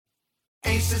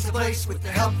Ace is the place with the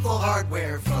helpful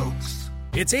hardware, folks.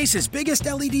 It's Ace's biggest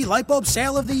LED light bulb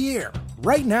sale of the year.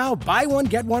 Right now, buy one,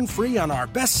 get one free on our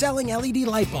best-selling LED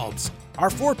light bulbs. Our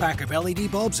 4-pack of LED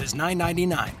bulbs is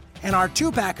 $9.99, and our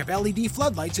 2-pack of LED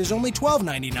floodlights is only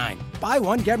 $12.99. Buy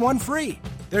one, get one free.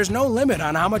 There's no limit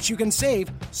on how much you can save,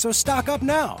 so stock up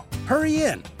now. Hurry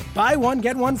in. Buy one,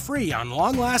 get one free on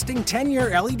long-lasting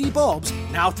 10-year LED bulbs,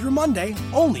 now through Monday,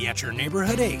 only at your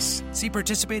neighborhood Ace. See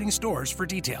participating stores for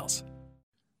details.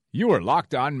 You are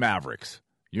Locked On Mavericks,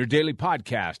 your daily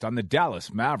podcast on the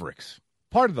Dallas Mavericks.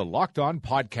 Part of the Locked On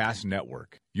Podcast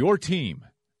Network, your team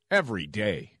every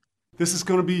day. This is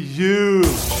going to be huge.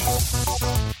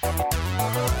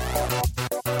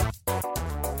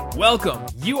 Welcome.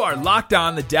 You are Locked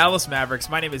On the Dallas Mavericks.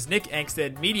 My name is Nick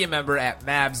Angstead, media member at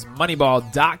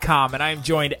MavsMoneyball.com, and I am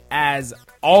joined, as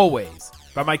always,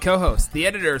 by my co-host, the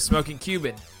editor of Smoking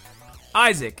Cuban,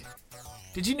 Isaac.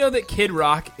 Did you know that Kid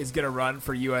Rock is going to run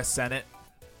for U.S. Senate?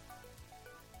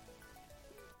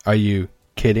 Are you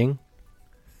kidding?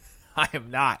 I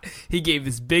am not. He gave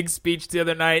this big speech the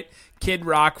other night. Kid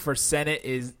Rock for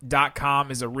Senate.com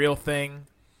is a real thing.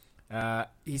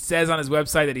 He says on his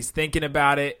website that he's thinking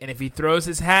about it, and if he throws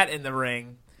his hat in the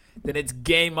ring, then it's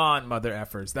game on, mother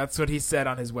effers. That's what he said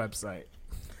on his website.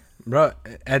 Bro,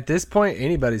 at this point,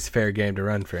 anybody's fair game to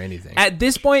run for anything. At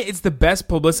this point, it's the best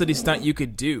publicity stunt you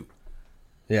could do.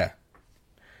 Yeah.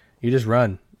 You just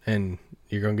run, and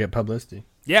you're going to get publicity.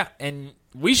 Yeah, and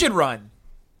we should run.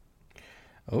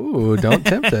 Oh, don't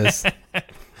tempt us.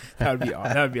 That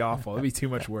would be awful. It'd be too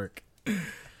much work. Yeah,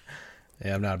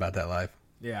 I'm not about that life.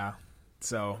 Yeah.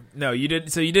 So no, you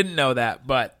didn't. So you didn't know that.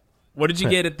 But what did you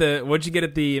get at the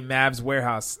Mavs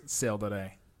warehouse sale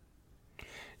today?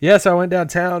 Yeah, so I went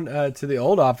downtown to the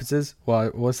old offices.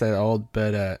 Well, we'll say old,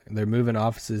 but they're moving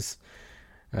offices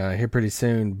here pretty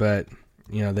soon. But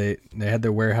you know, they had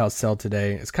their warehouse sale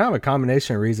today. It's kind of a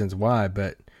combination of reasons why,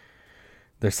 but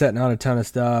they're setting on a ton of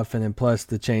stuff, and then plus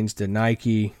the change to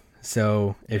Nike.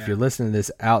 So if you're listening to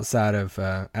this outside of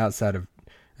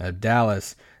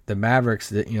Dallas, the Mavericks,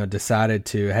 decided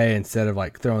to, hey, instead of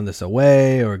like throwing this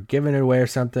away or giving it away or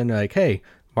something, like, hey,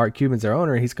 Mark Cuban's our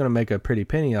owner, he's going to make a pretty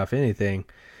penny off anything.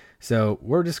 So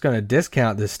we're just going to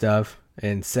discount this stuff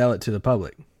and sell it to the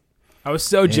public. I was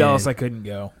so jealous I couldn't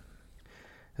go.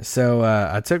 So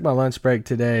I took my lunch break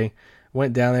today.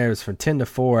 Went down there. It was from 10 to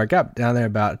 4. I got down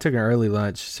there I took an early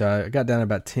lunch, so I got down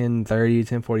about 10:30,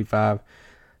 10:45.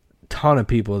 Ton of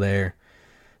people there.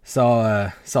 Saw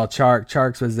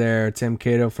Charks was there. Tim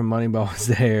Cato from Moneyball was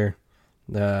there.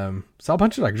 Saw a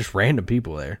bunch of just random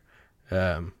people there.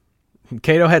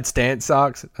 Cato had Stant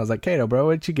socks. I was like, Cato, bro,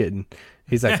 what you getting?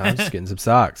 He's like, I'm just getting some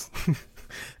socks.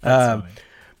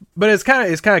 But it's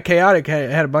kind of chaotic.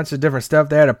 It had a bunch of different stuff.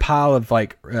 They had a pile of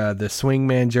the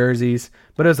Swingman jerseys,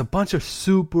 but it was a bunch of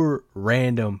super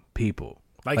random people.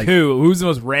 Like who? Who's the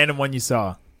most random one you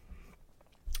saw?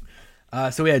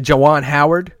 So we had Juwan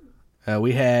Howard.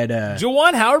 We had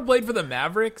Juwan Howard played for the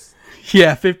Mavericks.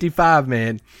 Yeah, 55,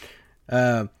 man.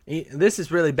 This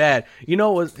is really bad. You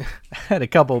know, I had a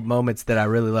couple of moments that I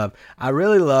really loved. I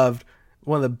really loved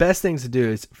one of the best things to do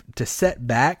is to sit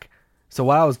back. So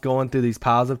while I was going through these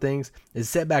piles of things, is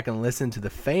sit back and listen to the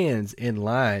fans in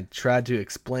line try to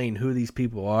explain who these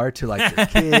people are to their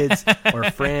kids or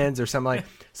friends or something like.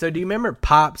 So do you remember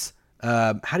Pop's?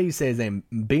 How do you say his name?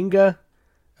 Mbinga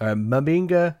or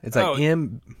Mbinga? It's like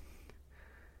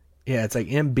Yeah, it's like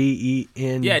Mbenga.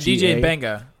 Yeah, DJ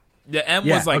Benga. The M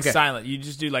was silent. You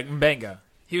just do Mbenga.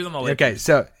 He was on the Lakers.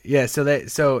 Okay,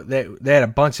 so they had a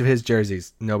bunch of his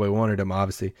jerseys. Nobody wanted them,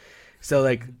 obviously.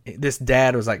 So this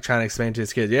dad was trying to explain to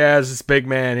his kids, yeah, it's this big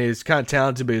man. He's kind of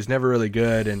talented, but he's never really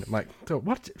good. And I'm like,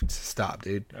 what? Stop,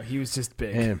 dude. No, he was just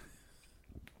big. And,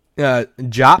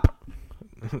 Jop.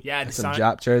 Yeah, some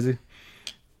Jop jersey.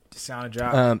 Deshaun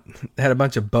Jop. Had a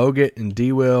bunch of Bogut and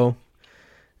D. Will.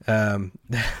 How many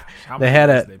they had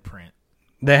they print?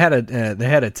 They had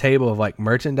a table of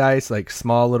merchandise,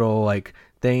 small little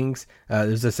things.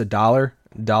 There's just a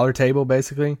dollar table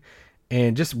basically.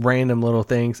 And just random little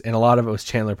things, and a lot of it was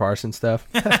Chandler Parsons stuff.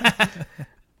 It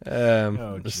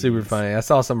was super funny. I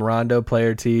saw some Rondo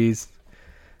player tees.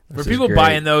 Were people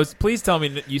buying those? Please tell me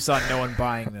that you saw no one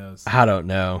buying those. I don't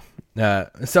know.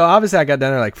 So obviously I got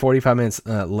down there 45 minutes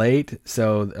late,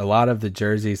 so a lot of the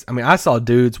jerseys, I saw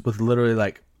dudes with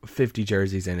literally 50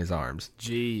 jerseys in his arms.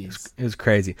 Jeez. It was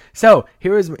crazy. So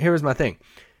here was my thing.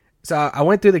 So I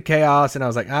went through the chaos, and I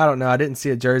was like, I don't know. I didn't see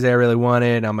a jersey I really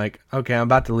wanted. I'm like, okay, I'm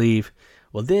about to leave.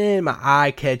 Well, then my eye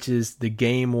catches the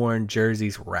game-worn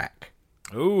jerseys rack.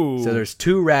 Ooh. So there's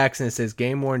 2 racks, and it says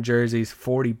game-worn jerseys,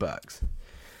 $40.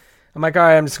 I'm like, all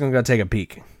right, I'm just going to go take a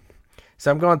peek. So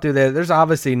I'm going through there. There's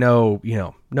obviously no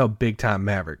big time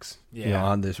Mavericks, Yeah.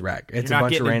 on this rack. It's You're a not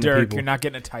bunch of getting a random Dirk. people. You're not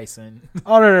getting a Tyson.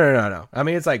 Oh no. I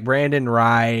mean, it's like Brandon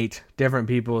Wright, different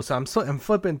people. So I'm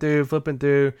flipping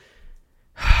through.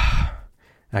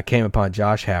 I came upon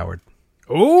Josh Howard.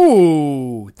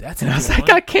 Ooh, that's a And I was good like,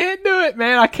 one. I can't do it,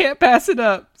 man. I can't pass it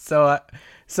up. So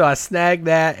I snagged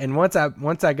that, and once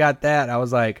I got that, I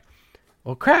was like,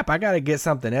 well, crap, I got to get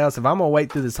something else if I'm gonna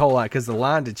wait through this whole line, because the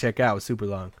line to check out was super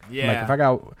long. Yeah.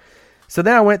 So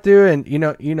then I went through, and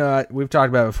we've talked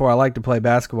about it before. I like to play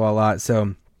basketball a lot,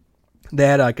 so they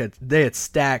had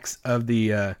stacks of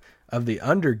the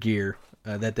undergear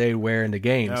that they wear in the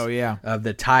games. Oh, yeah. Of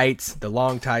the tights, the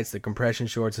long tights, the compression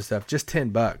shorts and stuff. Just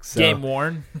 $10. So. Game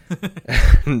worn.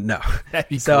 No. That'd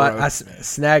be So I gross.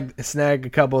 snagged a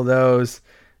couple of those.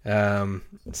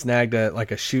 Snagged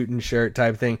a shooting shirt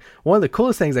type thing. One of the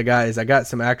coolest things I got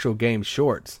some actual game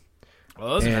shorts. Well,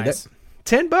 those are And nice.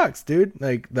 $10, dude.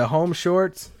 Like the home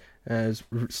shorts, is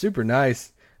super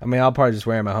nice. I mean, I'll probably just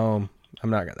wear them at home. I'm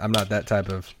not that type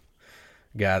of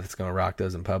guy that's gonna rock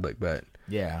those in public, but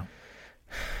yeah.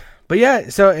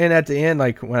 So and at the end,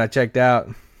 like when I checked out,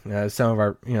 some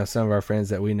of our friends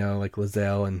that we know, like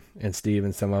Lizelle and Steve,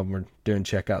 and some of them were doing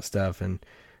checkout stuff, and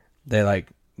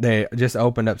they just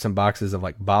opened up some boxes of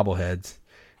like bobbleheads,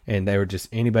 and they were just,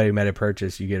 anybody who made a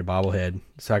purchase, you get a bobblehead.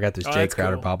 So I got this Jay that's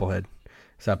Crowder cool. bobblehead.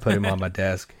 So I put him on my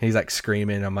desk. He's like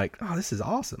screaming. I'm like, oh, this is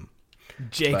awesome.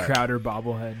 Jay Crowder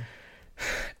bobblehead.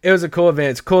 It was a cool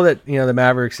event. It's cool that the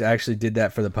Mavericks actually did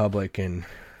that for the public, and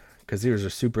because these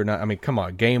are super nice. I mean, come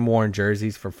on, game worn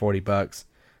jerseys for $40.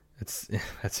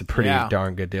 That's a pretty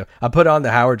darn good deal. I put on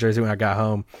the Howard jersey when I got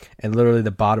home, and literally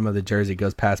the bottom of the jersey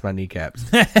goes past my kneecaps.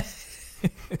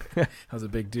 That was a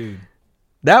big dude.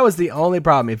 That was the only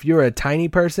problem. If you were a tiny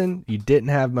person, you didn't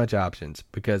have much options,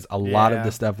 because a lot of Yeah.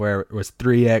 the stuff where it was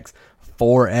 3X,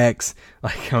 4X,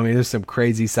 like, I mean, there's some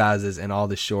crazy sizes in all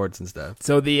the shorts and stuff.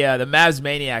 So the Mavs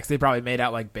Maniacs, they probably made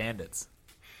out like bandits.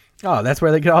 Oh, that's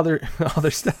where they get all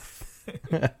their stuff.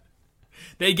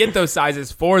 They get those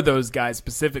sizes for those guys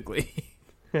specifically.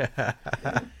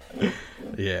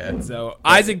 Yeah. So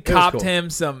Isaac it was copped cool.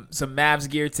 him some Mavs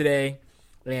gear today,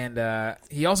 and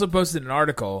he also posted an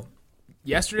article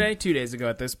yesterday, 2 days ago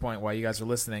at this point while you guys are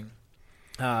listening.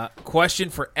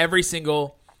 Question for every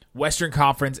single Western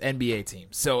Conference NBA team.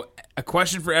 So a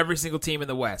question for every single team in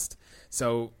the West.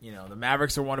 So, the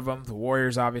Mavericks are one of them, the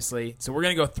Warriors obviously. So we're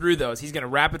going to go through those. He's going to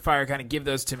rapid fire kind of give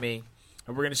those to me.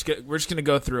 And we're just going to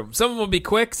go through them. Some of them will be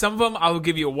quick. Some of them I will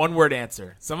give you a one-word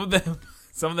answer. Some of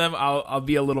them I'll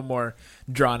be a little more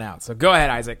drawn out. So go ahead,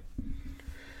 Isaac.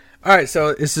 All right,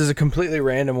 so this is a completely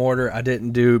random order. I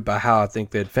didn't do by how I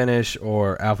think they'd finish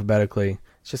or alphabetically.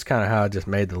 It's just kind of how I just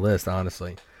made the list,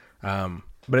 honestly.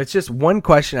 But it's just one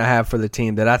question I have for the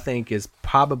team that I think is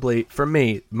probably, for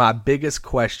me, my biggest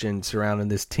question surrounding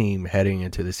this team heading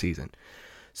into the season.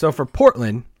 So for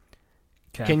Portland,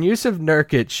 can Yusuf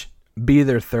Nurkic be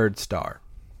their third star?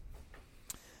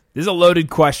 This is a loaded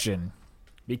question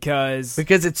because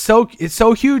it's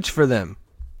so huge for them.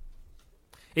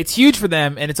 it's huge for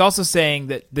them, and it's also saying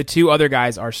that the two other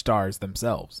guys are stars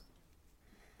themselves.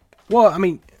 Well, I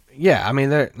mean, yeah, I mean,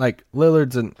 they're like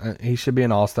Lillard's he should be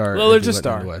an all-star. Lillard's if a he wasn't in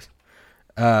star. the West.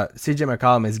 CJ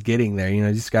McCollum is getting there.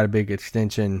 He's got a big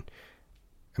extension.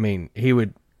 I mean,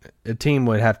 a team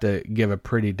would have to give a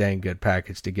pretty dang good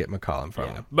package to get McCollum from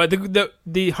him. But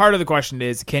the heart of the question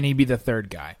is, can he be the third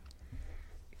guy?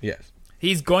 Yes.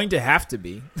 He's going to have to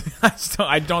be.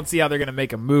 I don't see how they're going to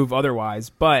make a move otherwise,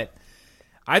 but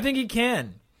I think he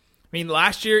can. I mean,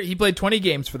 last year he played 20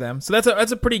 games for them, so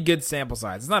that's a pretty good sample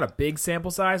size. It's not a big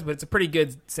sample size, but it's a pretty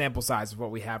good sample size of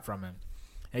what we have from him.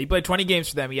 And he played 20 games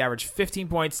for them. He averaged 15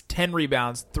 points, 10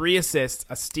 rebounds, 3 assists,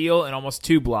 a steal, and almost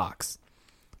 2 blocks.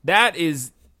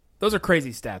 Those are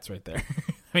crazy stats right there.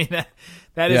 I mean,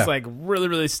 that is like really,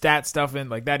 really stat stuff, and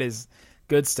like that is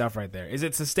good stuff right there. Is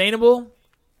it sustainable?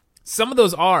 Some of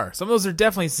those are. Some of those are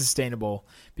definitely sustainable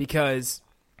because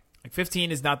like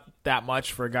 15 is not that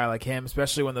much for a guy like him,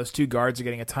 especially when those two guards are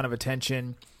getting a ton of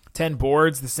attention. 10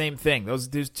 boards, the same thing. Those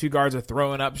two guards are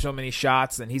throwing up so many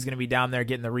shots, and he's going to be down there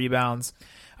getting the rebounds.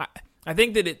 I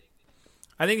think that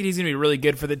he's going to be really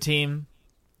good for the team,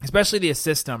 especially the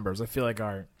assist numbers. I feel like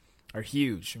are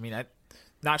huge. I mean, I'm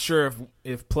not sure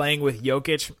if playing with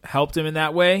Jokic helped him in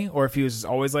that way, or if he was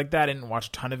always like that. I didn't watch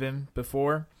a ton of him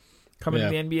before coming to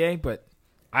the NBA, but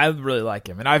I really like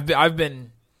him, and I've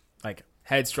been like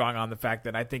headstrong on the fact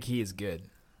that I think he is good.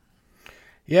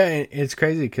 Yeah, it's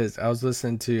crazy because I was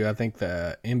listening to, I think,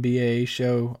 the NBA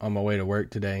show on my way to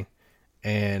work today,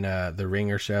 and the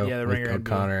Ringer show with Ringer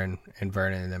O'Connor and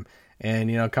Vernon and them.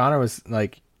 And, Connor was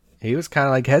like, he was kind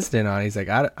of like hesitant on it. He's like,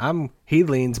 he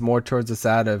leans more towards the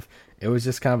side of it was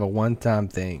just kind of a one-time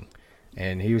thing.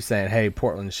 And he was saying, hey,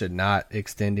 Portland should not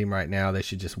extend him right now. They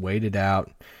should just wait it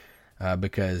out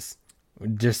because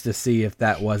just to see if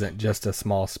that wasn't just a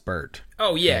small spurt.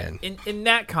 Oh, yeah. And, in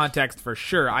that context, for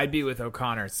sure, I'd be with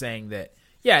O'Connor saying that,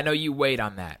 yeah, no, you wait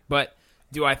on that. But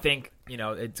do I think,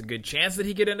 it's a good chance that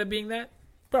he could end up being that?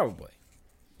 Probably.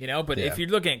 But if you're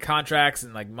looking at contracts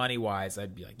and like money-wise,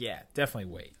 I'd be like, yeah,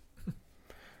 definitely wait.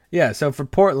 Yeah, so for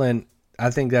Portland, I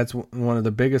think that's one of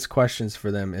the biggest questions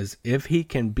for them is if he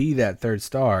can be that third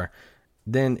star,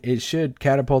 then it should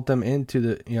catapult them into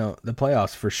the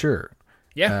playoffs for sure.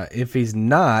 Yeah. If he's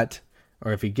not,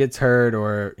 or if he gets hurt,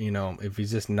 or if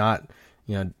he's just not,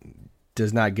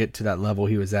 does not get to that level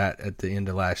he was at the end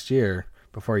of last year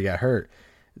before he got hurt,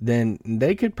 then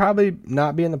they could probably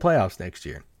not be in the playoffs next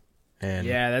year. And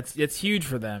yeah, it's huge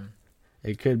for them.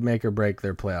 It could make or break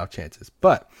their playoff chances.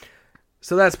 But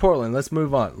so that's Portland. Let's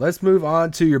move on. Let's move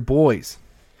on to your boys,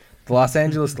 the Los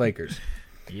Angeles Lakers.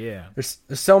 Yeah. There's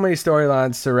so many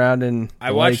storylines surrounding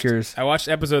the Lakers. I watched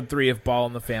episode 3 of Ball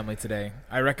in the Family today.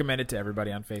 I recommend it to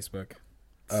everybody on Facebook.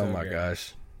 Oh my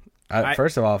gosh.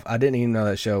 First of all, I didn't even know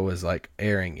that show was like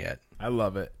airing yet. I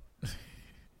love it.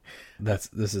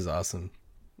 This is awesome.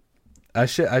 I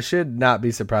should not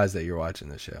be surprised that you're watching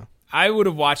this show. I would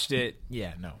have watched it.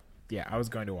 Yeah, no. Yeah, I was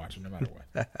going to watch it no matter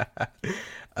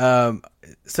what.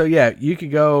 So yeah, you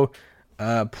could go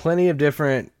plenty of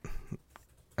different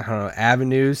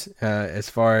avenues as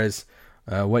far as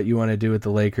what you want to do with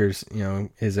the Lakers.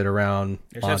 Is it around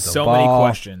There's Lonzo just so Ball? many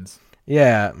questions.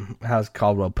 Yeah, how's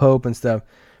Caldwell Pope and stuff.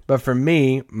 But for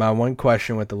me, my one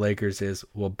question with the Lakers is,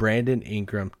 will Brandon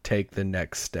Ingram take the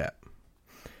next step?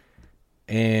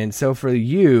 And so for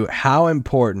you, how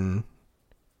important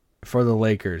for the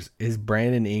Lakers is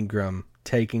Brandon Ingram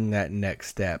taking that next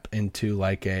step into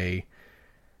like a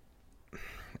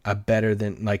better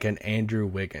than like an Andrew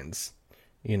Wiggins,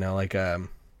 to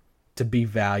be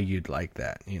valued like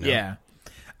that, Yeah.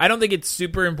 I don't think it's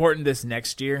super important this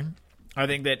next year. I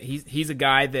think that he's a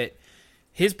guy that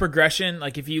his progression,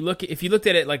 like if you looked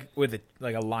at it like with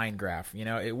a line graph,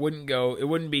 it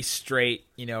wouldn't be straight,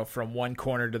 from one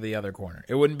corner to the other corner.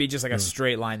 It wouldn't be just like a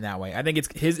straight line that way. I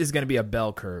think his is going to be a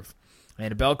bell curve.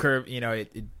 And a bell curve,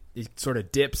 it sort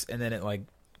of dips and then it like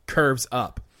curves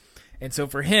up. And so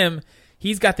for him,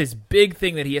 he's got this big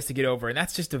thing that he has to get over, and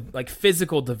that's just like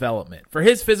physical development. For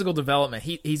his physical development,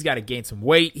 he's got to gain some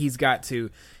weight. He's got to,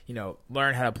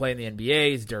 learn how to play in the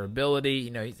NBA. His durability,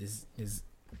 not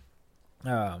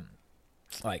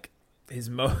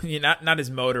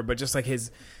his motor, but just like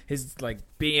his like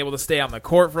being able to stay on the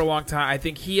court for a long time. I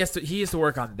think he has to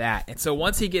work on that. And so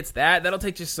once he gets that, that'll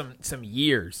take just some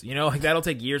years. That'll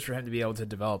take years for him to be able to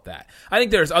develop that. I think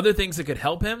there's other things that could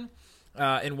help him.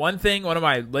 And one of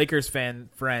my Lakers fan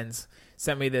friends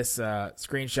sent me this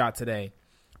screenshot today.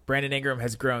 Brandon Ingram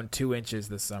has grown 2 inches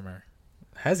this summer.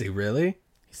 Has he really?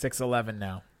 He's 6'11"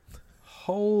 now.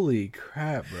 Holy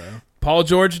crap, bro. Paul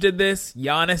George did this.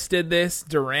 Giannis did this.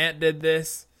 Durant did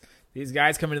this. These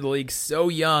guys come into the league so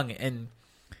young, and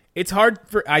it's hard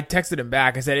I texted him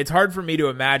back. I said, it's hard for me to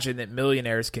imagine that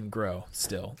millionaires can grow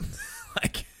still.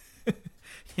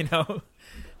 Isn't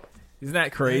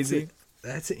that crazy?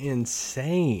 That's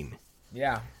insane.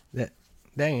 Yeah. That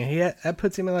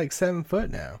puts him at like 7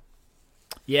 foot now.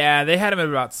 Yeah, they had him at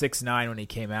about 6'9" when he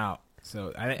came out.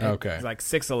 So I think he's like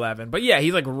 6'11". But yeah,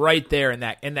 he's like right there in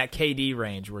that KD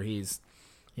range where he's,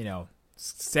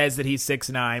 says that he's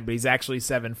 6'9", but he's actually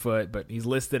 7 foot, but he's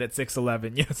listed at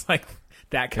 6'11". It's like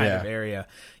that kind of area.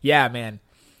 Yeah, man.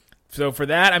 So for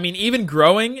that, I mean, even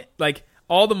growing, like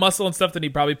all the muscle and stuff that he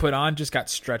probably put on just got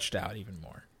stretched out even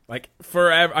more. Like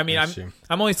forever. I mean, I'm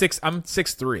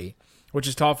 6'3", which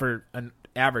is tall for an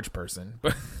average person,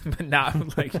 but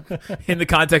not like in the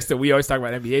context that we always talk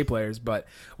about NBA players. But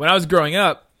when I was growing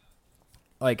up,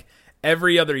 like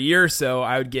every other year or so,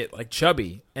 I would get like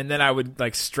chubby, and then I would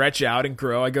like stretch out and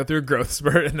grow. I go through a growth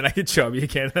spurt, and then I get chubby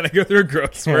again, and then I go through a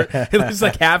growth spurt. It just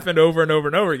like happened over and over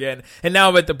and over again. And now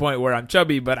I'm at the point where I'm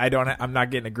chubby, but I'm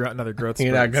not getting another growth spurt.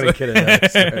 You're not gonna get another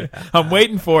spurt. I'm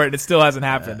waiting for it, and it still hasn't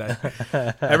happened.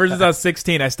 Ever since I was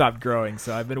 16, I stopped growing,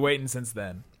 so I've been waiting since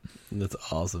then. That's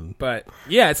awesome. But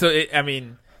yeah, so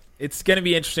it's going to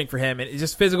be interesting for him, and it's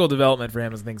just physical development for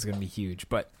him I think is going to be huge.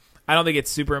 But I don't think it's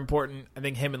super important. I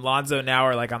think him and Lonzo now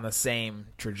are like on the same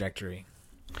trajectory.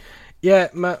 Yeah,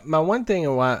 my one thing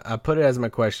and why I put it as my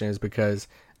question is because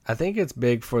I think it's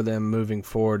big for them moving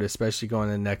forward, especially going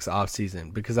in the next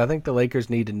offseason, because I think the Lakers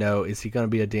need to know, is he going to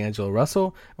be a D'Angelo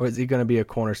Russell or is he going to be a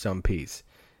cornerstone piece?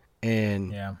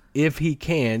 And if he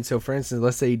can, so for instance,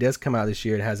 let's say he does come out this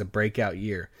year and has a breakout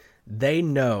year, they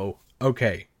know,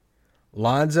 okay,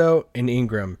 Lonzo and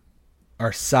Ingram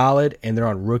are solid and they're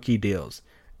on rookie deals.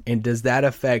 And does that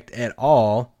affect at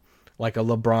all, like a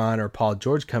LeBron or Paul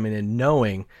George coming in,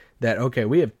 knowing that, okay,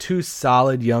 we have 2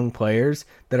 solid young players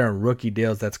that are on rookie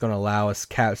deals that's going to allow us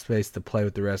cap space to play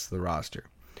with the rest of the roster?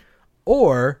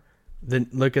 Or then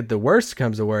look at the worst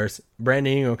comes to worst,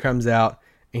 Brandon Ingram comes out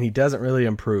and he doesn't really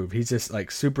improve. He's just like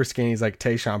super skinny. He's like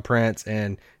Tayshaun Prince,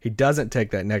 and he doesn't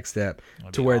take that next step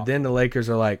to where then the Lakers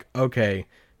are like, okay,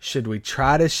 should we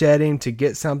try to shed him to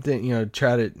get something,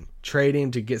 try to trade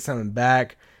him to get something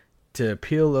back to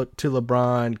appeal to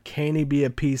LeBron? Can he be a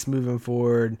piece moving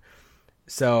forward?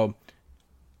 So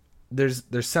there's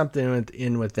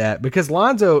something with that, because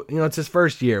Lonzo, it's his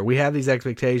first year. We have these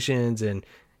expectations, and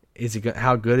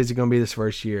how good is he going to be this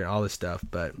first year and all this stuff.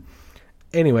 But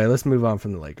anyway, let's move on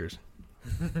from the Lakers.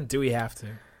 Do we have to?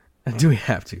 Do we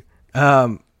have to?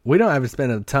 We don't have to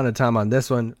spend a ton of time on this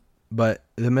one, but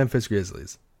the Memphis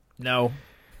Grizzlies. No.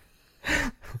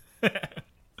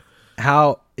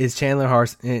 How is Chandler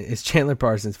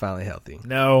Parsons finally healthy?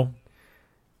 No.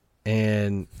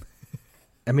 And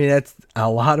I mean, that's a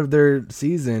lot of their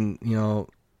season.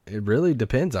 It really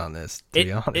depends on this, to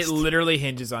be honest. It literally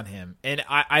hinges on him. And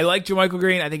I like JaMychal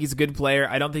Green. I think he's a good player.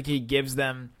 I don't think he gives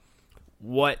them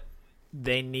what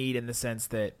they need, in the sense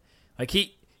that, like,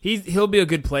 he'll be a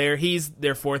good player. He's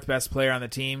their 4th best player on the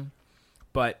team.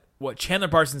 But what Chandler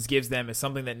Parsons gives them is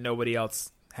something that nobody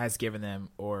else has given them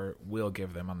or will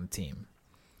give them on the team.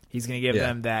 He's going to give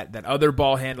them that other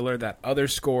ball handler, that other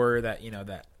scorer, that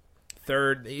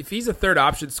third. If he's a third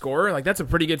option scorer, like, that's a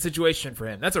pretty good situation for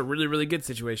him. That's a really, really good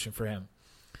situation for him.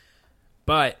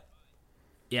 But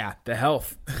yeah, the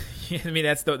health. I mean,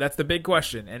 that's the big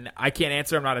question, and I can't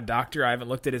answer. I'm not a doctor. I haven't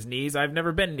looked at his knees. I've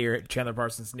never been near Chandler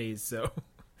Parsons' knees, so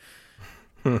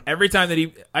every time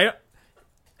that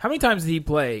how many times did he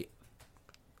play?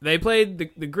 They played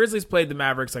the Grizzlies played the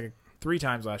Mavericks like 3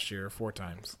 times last year, or 4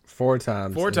 times. 4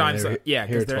 times. 4 times. Yeah,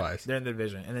 because twice. They're in the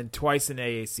division, and then twice in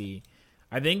AAC.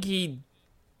 I think he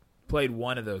played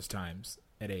one of those times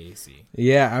at AAC.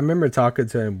 Yeah, I remember talking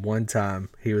to him one time.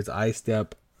 He was iced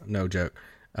up. No joke.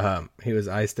 He was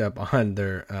iced up on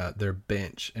their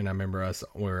bench, and I remember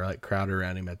we were like crowded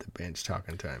around him at the bench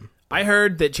talking to him. I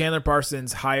heard that Chandler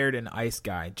Parsons hired an ice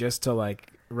guy just to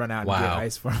like run out and get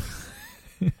ice for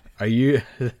him. Are you?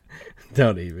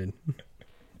 Don't even.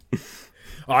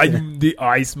 I'm the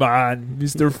Iceman,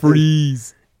 Mr.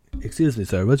 Freeze. Excuse me,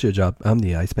 sir. What's your job? I'm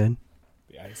the Iceman.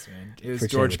 The Iceman. It was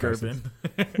George Gervin.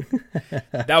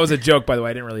 That was a joke, by the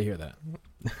way. I didn't really hear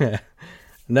that.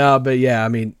 No, but yeah, I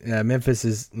mean, Memphis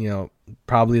is,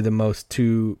 probably the most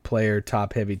 2-player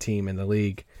top-heavy team in the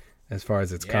league, as far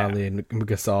as it's Conley and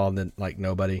Gasol, and then like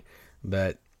nobody.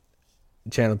 But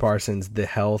Chandler Parsons, the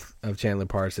health of Chandler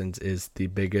Parsons is the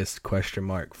biggest question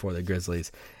mark for the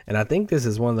Grizzlies, and I think this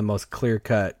is one of the most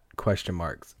clear-cut question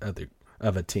marks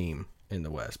of a team in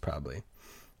the West. Probably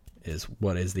is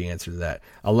what is the answer to that.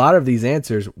 A lot of these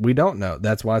answers we don't know.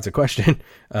 That's why it's a question.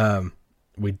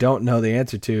 We don't know the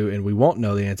answer to, and we won't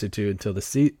know the answer to until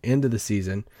the end of the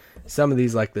season. Some of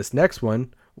these, like this next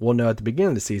one, we'll know at the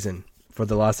beginning of the season. For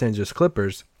the Los Angeles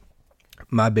Clippers,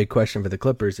 my big question for the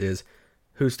Clippers is,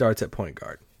 who starts at point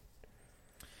guard?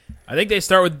 I think they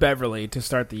start with Beverly to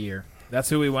start the year. That's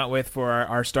who we went with for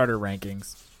our starter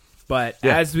rankings. But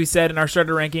as we said in our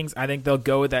starter rankings, I think they'll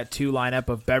go with that 2 lineup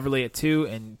of Beverly at 2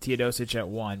 and Teodosic at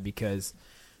 1, because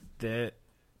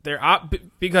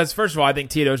because first of all, I think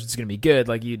Teodosic is going to be good,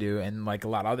 like you do, and like a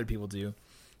lot of other people do.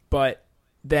 But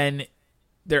then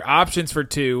their options for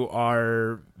 2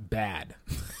 are bad.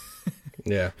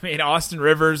 Yeah, I mean, Austin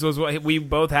Rivers was what we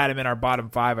both had him in our bottom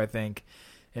 5, I think,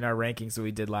 in our rankings that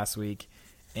we did last week.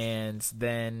 And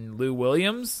then Lou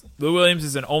Williams. Lou Williams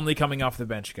is an only coming off the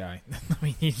bench guy. I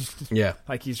mean, he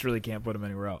just really can't put him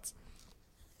anywhere else.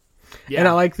 Yeah. And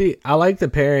I like the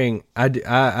pairing. I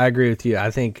agree with you.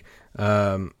 I think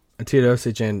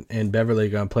Teodosic and Beverly are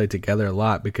going to play together a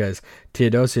lot, because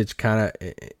Teodosic kind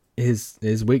of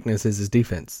his weakness is his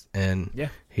defense, and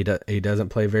he doesn't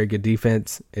play very good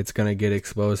defense. It's going to get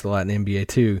exposed a lot in NBA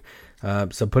too.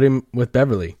 So put him with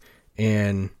Beverly,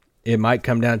 and it might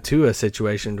come down to a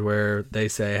situation where they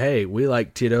say, "Hey, we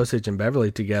like Teodosic and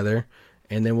Beverly together,"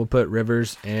 and then we'll put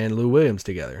Rivers and Lou Williams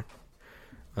together.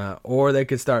 Or they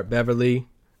could start Beverly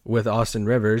with Austin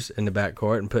Rivers in the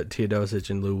backcourt and put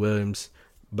Teodosic and Lou Williams,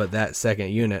 but that second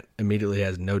unit immediately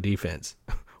has no defense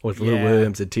with Lou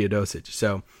Williams and Teodosic.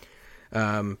 So,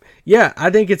 I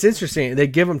think it's interesting. They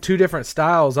give them 2 different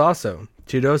styles also.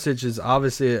 Teodosic is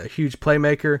obviously a huge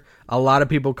playmaker. A lot of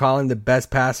people call him the best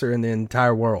passer in the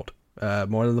entire world.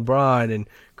 more than LeBron and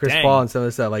Chris Dang. Paul and some of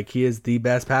this stuff. Like, he is the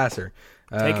best passer.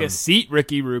 Take a seat,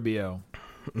 Ricky Rubio.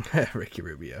 Ricky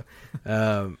Rubio.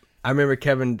 I remember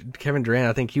Kevin Durant,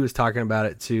 I think he was talking about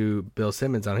it to Bill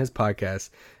Simmons on his podcast,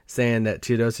 saying that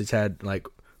Teodosic had like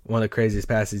one of the craziest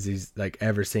passes he's like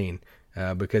ever seen,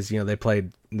 because they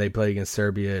played against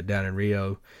Serbia down in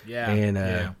Rio,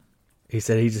 and he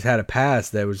said he just had a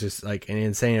pass that was just like an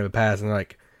insane of a pass, and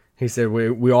like he said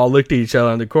we all looked at each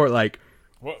other on the court like,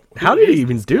 how did he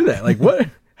even do that? Like, what?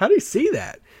 How did he see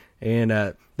that?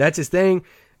 And that's his thing.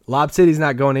 Lob City's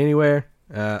not going anywhere.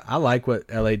 I like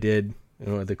what LA did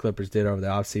and what the Clippers did over the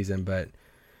offseason, but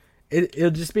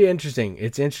it'll just be interesting.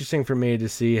 It's interesting for me to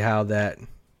see how that,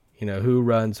 who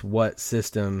runs what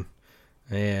system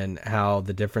and how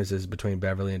the difference is between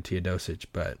Beverly and Teodosic.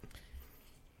 But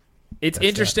it's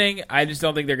interesting. That. I just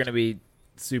don't think they're going to be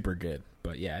super good.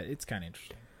 But yeah, it's kind of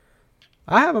interesting.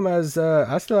 I have them as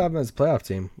I still have them as a playoff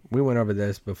team. We went over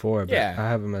this before, but I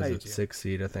have them as a 6th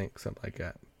seed, I think, something like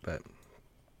that. But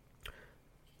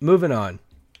moving on.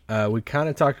 We kind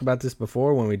of talked about this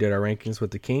before when we did our rankings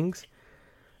with the Kings,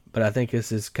 but I think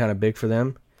this is kind of big for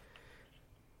them.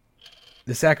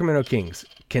 The Sacramento Kings.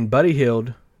 Can Buddy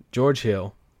Hield, George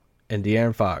Hill, and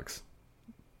De'Aaron Fox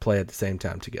play at the same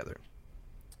time together?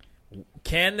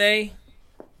 Can they?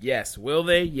 Yes. Will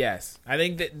they? Yes. I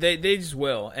think that they just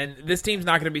will. And this team's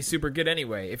not going to be super good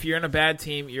anyway. If you're in a bad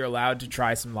team, you're allowed to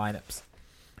try some lineups.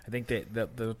 I think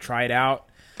they'll try it out.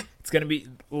 It's going to be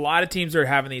a lot of teams are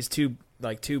having these two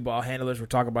ball handlers. We'll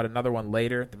talk about another one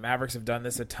later. The Mavericks have done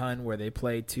this a ton where they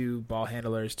play 2 ball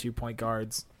handlers, 2 point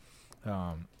guards.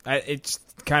 It's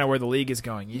kind of where the league is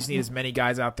going. You just need as many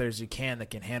guys out there as you can that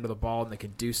can handle the ball and that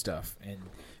can do stuff. And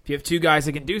if you have 2 guys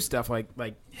that can do stuff like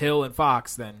Hill and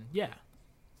Fox, then yeah.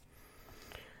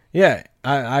 Yeah,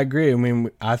 I agree. I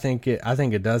mean, I think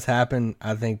it does happen.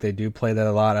 I think they do play that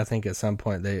a lot. I think at some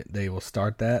point they will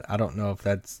start that. I don't know if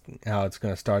that's how it's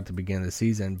going to start at the beginning of the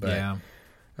season, but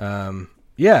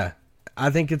yeah. I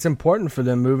think it's important for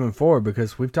them moving forward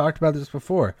because we've talked about this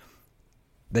before.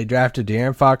 They drafted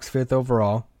De'Aaron Fox 5th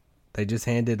overall. They just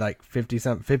handed like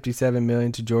 $57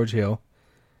 million to George Hill,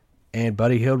 and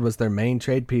Buddy Hield was their main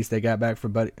trade piece they got back for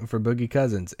Boogie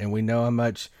Cousins, and we know how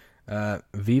much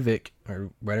Vivek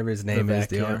or whatever his name is,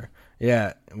 the owner.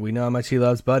 Yeah, we know how much he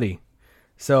loves Buddy.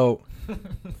 So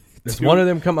does one of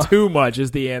them come off? Too much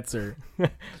is the answer.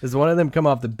 Does one of them come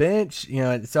off the bench?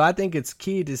 So I think it's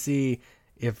key to see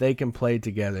if they can play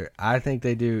together. I think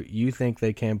they do. You think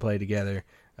they can play together?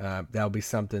 That'll be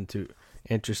something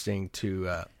interesting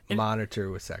to monitor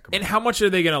with Sacramento. And how much are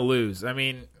they going to lose? I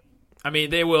mean,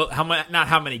 they will. Not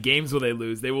how many games will they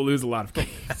lose? They will lose a lot of games.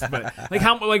 But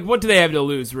what do they have to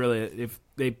lose really if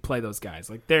they play those guys?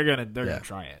 Like they're gonna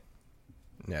try it.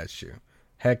 Yeah, that's true.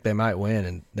 Heck, they might win,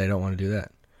 and they don't want to do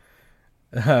that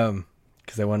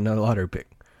because they want another lottery pick.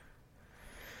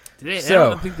 I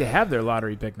don't think they have their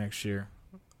lottery pick next year.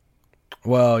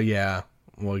 Well, yeah.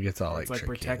 Well, it gets all it's like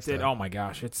protected. Oh my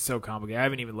gosh, it's so complicated. I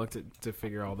haven't even looked to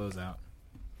figure all those out.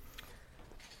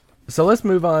 So let's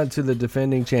move on to the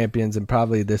defending champions and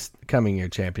probably this coming year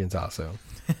champions also.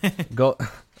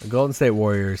 Golden State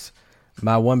Warriors.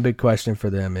 My one big question for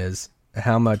them is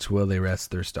how much will they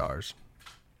rest their stars?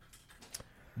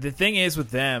 The thing is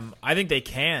with them, I think they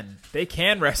can. They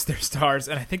can rest their stars,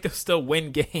 and I think they'll still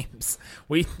win games.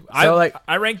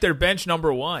 I rank their bench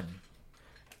number 1.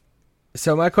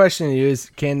 So my question to you is,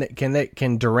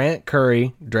 can Durant,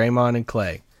 Curry, Draymond, and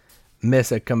Clay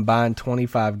miss a combined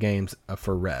 25 games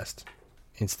for rest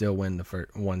and still win the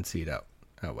first 1 seed out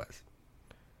west?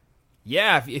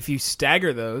 Yeah, if you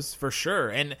stagger those, for sure.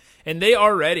 And they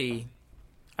already,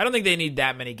 I don't think they need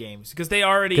that many games because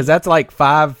that's like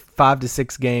 5 to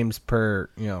 6 games per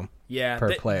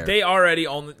per player. They already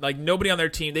only nobody on their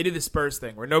team. They do the Spurs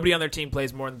thing where nobody on their team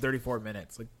plays more than 34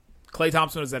 minutes. Like Klay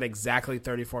Thompson was at exactly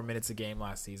 34 minutes a game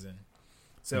last season.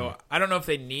 So I don't know if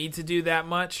they need to do that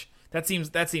much. That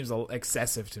seems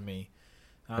excessive to me.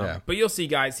 But you'll see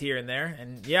guys here and there,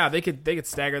 and yeah, they could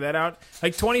stagger that out.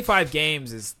 Like 25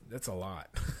 games that's a lot.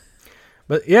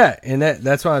 But yeah, and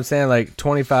that's why I'm saying like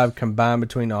 25 combined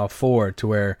between all 4 to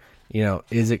where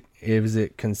is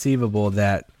it conceivable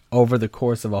that over the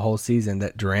course of a whole season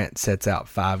that Durant sets out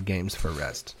 5 games for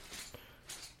rest,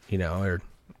 or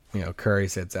Curry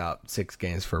sets out 6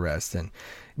 games for rest, and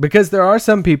because there are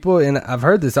some people, and I've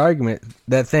heard this argument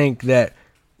that think that.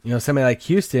 Somebody like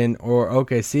Houston or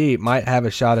OKC might have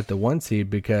a shot at the 1 seed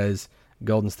because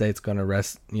Golden State's going to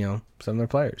rest, some of their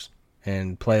players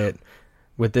and play it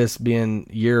with this being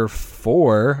year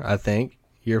 4, I think.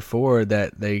 Year 4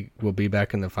 that they will be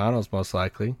back in the finals most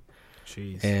likely.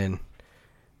 Jeez. And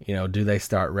do they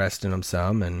start resting them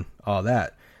some and all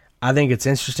that? I think it's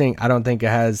interesting. I don't think it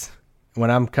has. When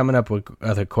I'm coming up with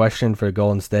a question for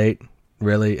Golden State,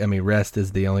 really, I mean, rest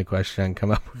is the only question I can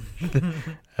come up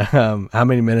with. How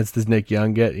many minutes does Nick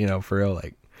Young get? For real,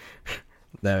 like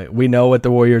that. We know what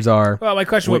the Warriors are. Well, my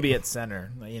question would be at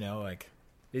center.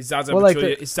 Is Zaza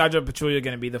Pachulia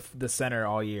going to be the center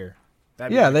all year?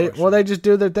 They just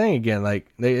do their thing again.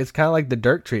 It's kind of like the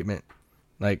Dirk treatment.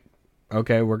 Like,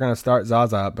 okay, we're going to start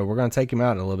Zaza, but we're going to take him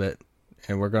out a little bit,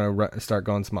 and we're going to start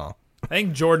going small. I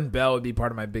think Jordan Bell would be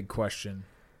part of my big question.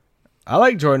 I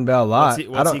like Jordan Bell a lot.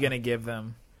 What's he going to give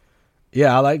them?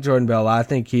 Yeah, I like Jordan Bell. I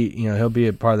think he'll be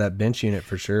a part of that bench unit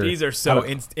for sure. These are so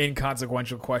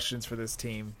inconsequential questions for this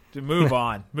team. To move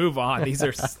on. These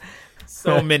are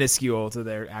so minuscule to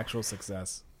their actual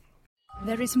success.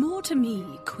 There is more to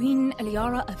me, Queen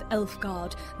Eliara of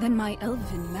Elfgard, than my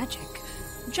elven magic.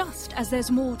 Just as there's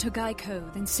more to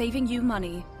Geico than saving you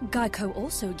money, Geico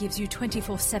also gives you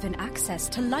 24/7 access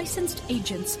to licensed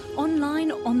agents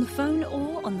online, on the phone,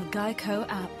 or on the Geico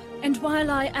app. And while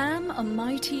I am a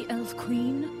mighty elf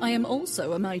queen, I am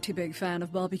also a mighty big fan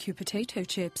of barbecue potato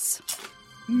chips.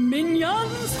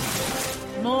 Minions!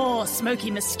 More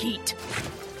smoky mesquite.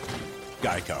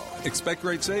 Geico. Expect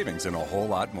great savings and a whole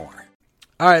lot more.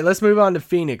 All right, let's move on to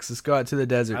Phoenix. Let's go out to the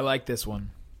desert. I like this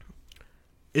one.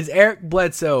 Is Eric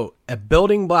Bledsoe a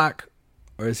building block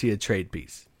or is he a trade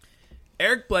piece?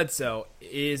 Eric Bledsoe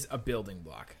is a building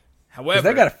block. However,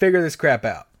 they got to figure this crap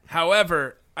out.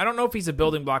 However, I don't know if he's a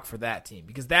building block for that team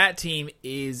because that team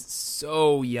is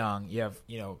so young. You have,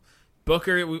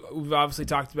 Booker, we've obviously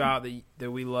talked about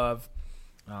that we love.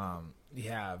 You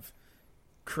have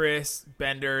Chris,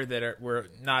 Bender that we're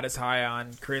not as high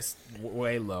on. Chris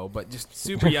way low, but just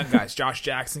super young guys. Josh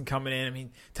Jackson coming in. I mean,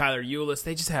 Tyler Ulis.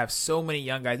 They just have so many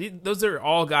young guys. Those are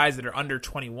all guys that are under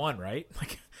 21, right?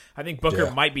 I think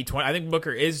Booker might be 20. I think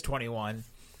Booker is 21.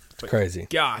 It's crazy.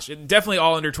 Gosh, definitely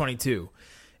all under 22.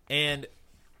 And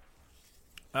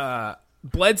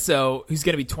Bledsoe, who's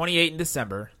going to be 28 in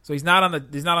December, so he's not on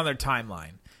their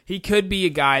timeline. He could be a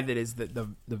guy that is the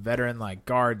veteran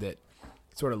guard that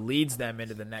sort of leads them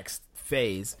into the next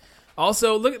phase.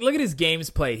 Also, look at his games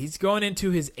played. He's going into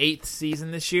his 8th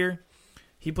season this year.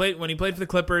 When he played for the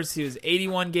Clippers, he was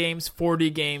 81 games, 40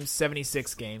 games,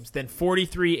 76 games, then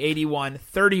 43, 81,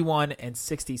 31, and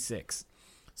 66.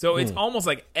 So it's almost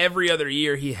like every other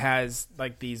year he has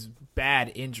these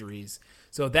bad injuries.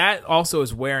 So that also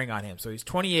is wearing on him. So he's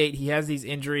 28. He has these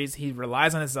injuries. He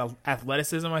relies on his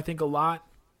athleticism, I think, a lot.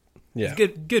 Yeah. He's a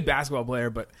good basketball player,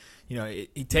 but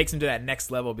he takes him to that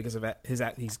next level because of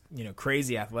he's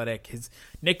crazy athletic. His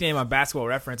nickname on Basketball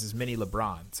Reference is Mini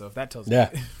LeBron. So if that tells you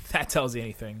if that tells you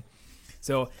anything.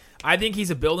 So I think he's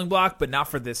a building block, but not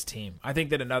for this team. I think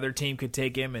that another team could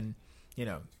take him and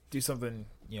do something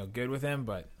good with him,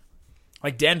 but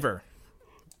like Denver.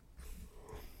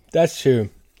 That's true.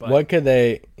 But what could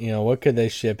they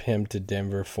ship him to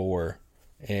Denver for?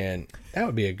 And that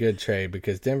would be a good trade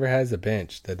because Denver has a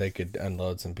bench that they could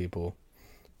unload some people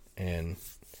and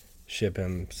ship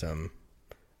him some,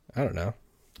 I don't know.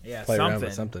 Yeah, play around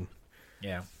with something.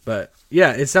 Yeah. But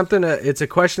yeah, it's something it's a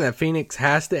question that Phoenix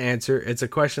has to answer. It's a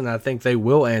question that I think they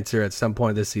will answer at some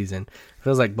point this season. It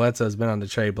feels like Bledsoe's been on the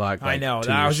trade block. I know.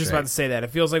 I was just about to say that. It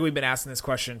feels like we've been asking this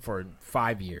question for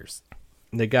 5 years.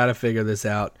 They got to figure this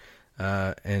out.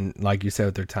 And like you said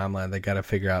with their timeline, they got to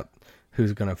figure out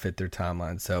who's going to fit their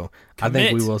timeline. So I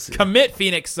think we will see. Commit,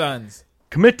 Phoenix Suns.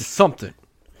 Commit to something.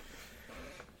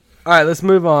 All right, let's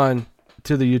move on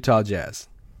to the Utah Jazz.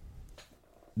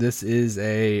 This is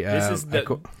this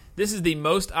is the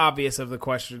most obvious of the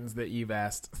questions that you've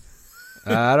asked.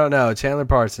 I don't know. Chandler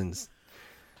Parsons.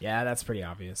 Yeah, that's pretty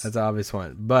obvious. That's an obvious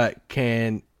one. But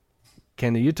can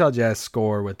the Utah Jazz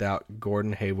score without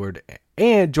Gordon Hayward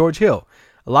and George Hill?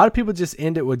 A lot of people just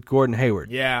end it with Gordon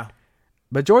Hayward. Yeah.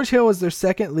 But George Hill was their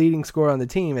second leading scorer on the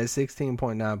team at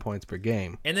 16.9 points per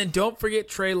game. And then don't forget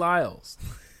Trey Lyles.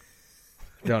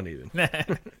 Don't even.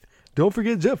 Don't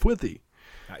forget Jeff Withey.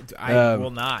 I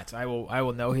will not. I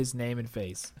will know his name and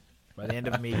face by the end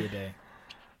of media day.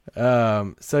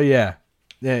 So yeah,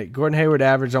 Gordon Hayward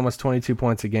averaged almost 22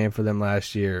 points a game for them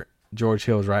last year. George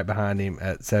Hill is right behind him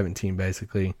at 17,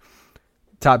 basically.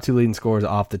 Top two leading scorers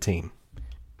off the team.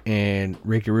 And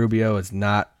Ricky Rubio is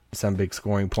not some big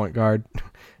scoring point guard.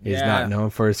 He's not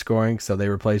known for his scoring, so they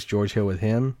replaced George Hill with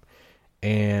him.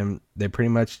 And they pretty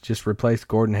much just replaced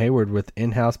Gordon Hayward with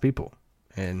in-house people.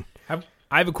 And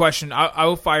I have a question. I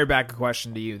will fire back a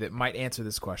question to you that might answer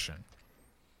this question.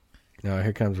 No,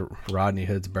 here comes Rodney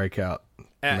Hood's breakout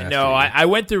No, I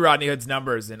went through Rodney Hood's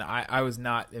numbers, and I was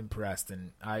not impressed,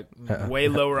 and I'm way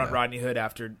lower on Rodney Hood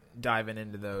after diving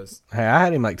into those. Hey, I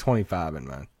had him like 25 in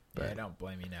mine. But. Yeah, don't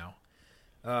blame me now.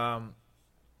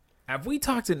 Have we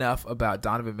talked enough about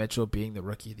Donovan Mitchell being the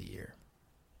Rookie of the Year?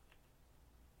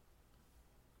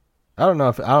 I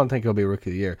don't think he'll be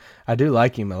Rookie of the Year. I do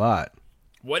like him a lot.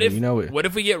 What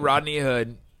if we get Rodney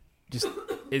Hood just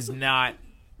is not...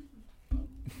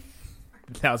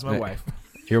 That was my wife.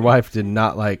 Your wife did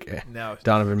not like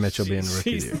Donovan Mitchell being the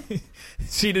Rookie of the Year.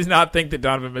 She does not think that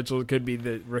Donovan Mitchell could be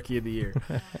the Rookie of the Year.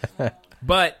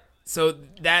 But... So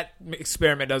that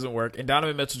experiment doesn't work, and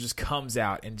Donovan Mitchell just comes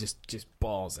out and just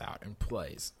balls out and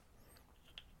plays.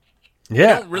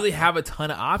 Yeah. They don't really have a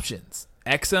ton of options.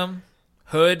 Exum,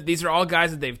 Hood, these are all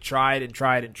guys that they've tried and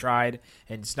tried and tried,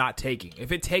 and it's not taking.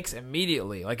 If it takes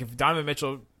immediately, like if Donovan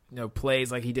Mitchell plays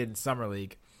like he did in Summer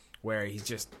League, where he's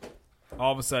just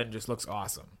all of a sudden just looks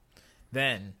awesome,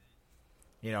 then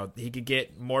he could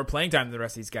get more playing time than the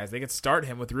rest of these guys. They could start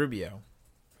him with Rubio.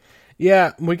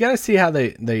 Yeah, we got to see how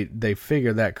they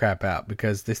figure that crap out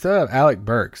because they still have Alec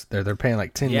Burks. They're paying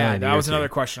like $10 million. Yeah, that was another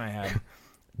question I had.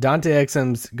 Dante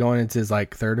Exum's going into his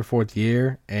like third or fourth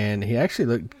year, and he actually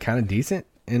looked kind of decent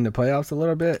in the playoffs a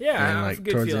little bit. Yeah, and, I have a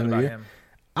good feeling about him.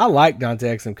 I like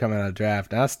Dante Exum coming out of the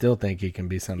draft. I still think he can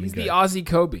be something He's good. the Aussie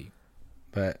Kobe.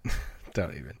 But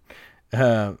don't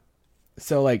even.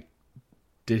 So, like,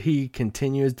 did he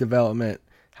continue his development?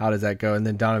 How does that go? And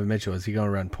then Donovan Mitchell, is he going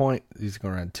to run point? Is he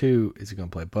going to run two? Is he going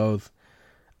to play both?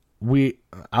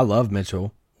 I love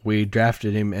Mitchell. We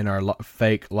drafted him in our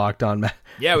fake locked on.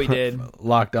 Yeah, we did.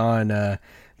 Locked on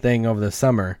thing over the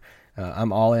summer.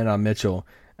 I'm all in on Mitchell.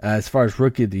 As far as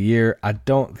Rookie of the Year, I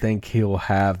don't think he'll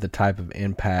have the type of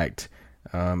impact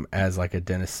as like a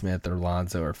Dennis Smith or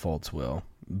Lonzo or Fultz will.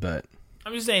 But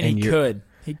I'm just saying he could.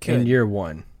 He could. In year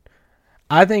one.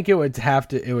 I think it would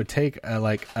take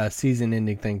a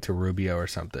season-ending thing to Rubio or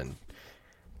something,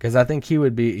 because I think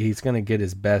he's going to get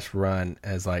his best run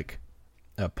as like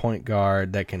a point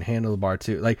guard that can handle the bar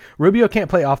too. Like Rubio can't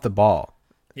play off the ball.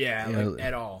 Yeah,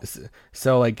 at all.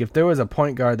 So like if there was a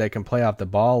point guard that can play off the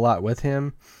ball a lot with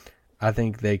him, I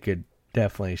think they could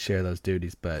definitely share those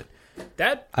duties. But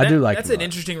I do like that's an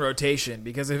interesting rotation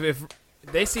because if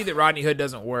they see that Rodney Hood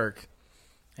doesn't work.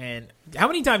 And how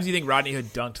many times do you think Rodney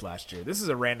Hood dunked last year? This is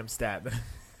a random stat.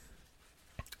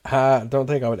 I don't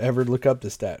think I would ever look up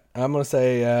this stat. I'm going to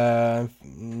say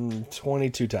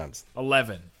 22 times.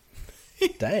 11.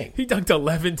 Dang. He dunked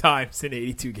 11 times in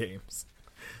 82 games.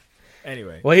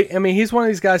 Anyway. Well, he's one of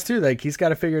these guys, too. Like, he's got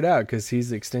to figure it out because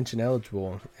he's extension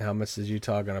eligible. How much is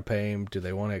Utah going to pay him? Do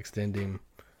they want to extend him?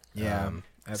 Yeah.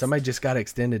 Somebody just got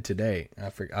extended today.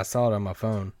 I saw it on my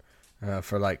phone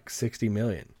for like $60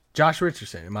 million. Josh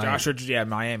Richardson.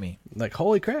 Miami. Like,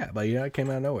 holy crap. Like, it came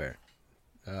out of nowhere.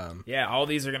 Yeah, all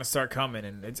these are going to start coming.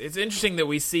 And it's interesting that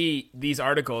we see these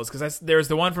articles because there's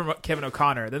the one from Kevin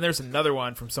O'Connor. Then there's another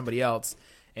one from somebody else.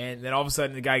 And then all of a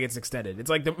sudden the guy gets extended. It's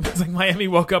like Miami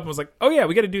woke up and was like, oh, yeah,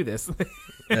 we got to do this.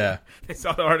 Yeah. They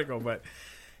saw the article. But,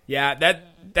 yeah,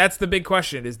 that's the big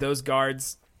question is those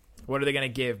guards, what are they going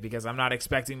to give? Because I'm not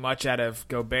expecting much out of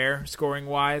Gobert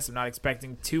scoring-wise. I'm not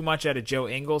expecting too much out of Joe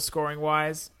Ingles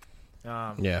scoring-wise.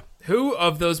 Yeah. Who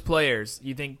of those players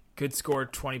you think could score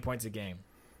 20 points a game?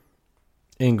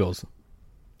 Ingles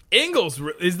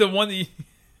is the one that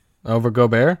over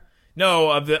Gobert?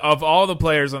 No, of all the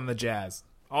players on the Jazz.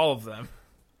 All of them.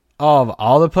 Oh, of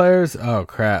all the players? Oh,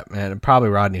 crap, man. Probably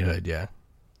Rodney Hood, yeah.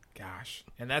 Gosh.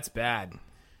 And that's bad.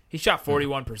 He shot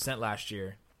 41% last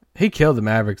year. He killed the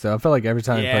Mavericks, though. I feel like every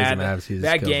time he plays the Mavs, he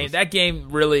just kills us. That game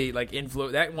really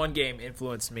that one game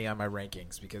influenced me on my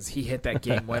rankings because he hit that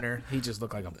game winner. He just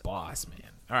looked like a boss,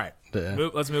 man. All right,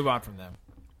 let's move on from them.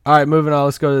 All right, moving on.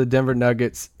 Let's go to the Denver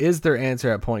Nuggets. Is their answer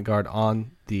at point guard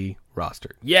on the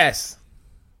roster? Yes.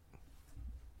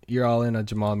 You're all in on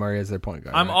Jamal Murray as their point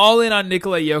guard. I'm all in on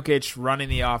Nikola Jokic running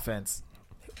the offense.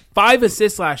 5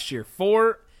 assists last year.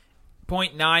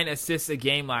 4.9 assists a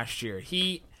game last year.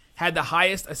 He had the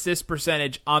highest assist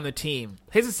percentage on the team.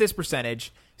 His assist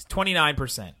percentage is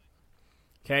 29%.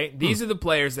 Okay? These are the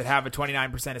players that have a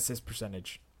 29% assist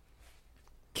percentage.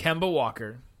 Kemba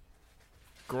Walker,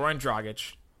 Goran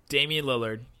Dragic, Damian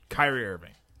Lillard, Kyrie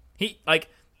Irving.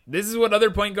 This is what other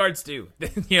point guards do.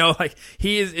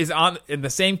 He is on in the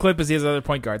same clip as his other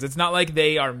point guards. It's not like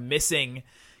they are missing,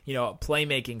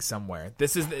 playmaking somewhere.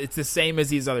 It's the same as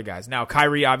these other guys. Now,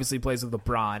 Kyrie obviously plays with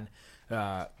LeBron.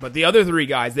 But the other three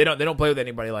guys, they don't play with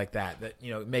anybody like that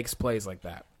makes plays like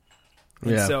that.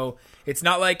 And so it's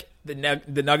not like the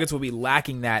Nuggets will be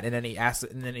lacking that in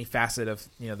any facet of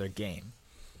their game.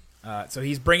 So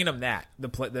he's bringing them that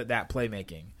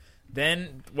playmaking.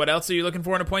 then what else are you looking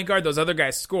for in a point guard? Those other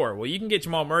guys score. Well, you can get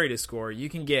Jamal Murray to score. You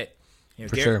can get you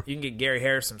can get Gary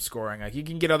Harris some scoring. Like you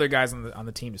can get other guys on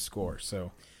the team to score.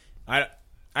 So I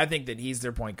think that he's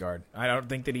their point guard. I don't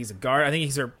think that he's a guard. I think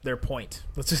he's their point.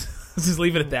 Let's just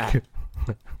leave it at that.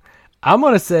 I'm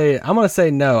gonna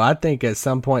say no. I think at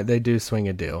some point they do swing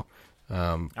a deal.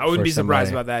 I wouldn't be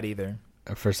surprised about that either.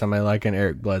 For somebody like an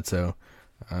Eric Bledsoe,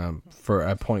 for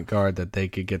a point guard that they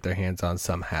could get their hands on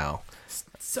somehow.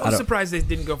 So surprised they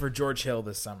didn't go for George Hill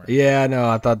this summer. Yeah, I know.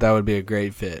 I thought that would be a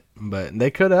great fit, but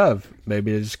they could have.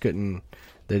 Maybe they just couldn't.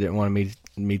 They didn't want to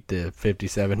meet the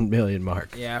 $57 million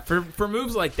mark. Yeah, for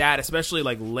moves like that, especially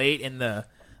like late in the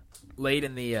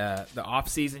off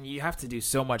season, you have to do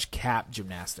so much cap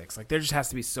gymnastics. Like there just has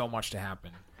to be so much to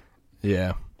happen.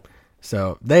 Yeah.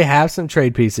 So they have some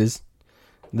trade pieces.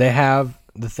 They have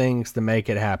the things to make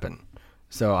it happen.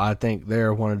 So I think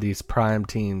they're one of these prime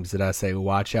teams that I say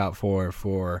watch out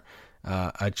for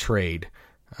a trade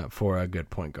for a good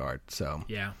point guard. So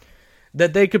yeah,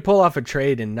 that they could pull off a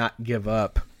trade and not give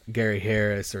up Gary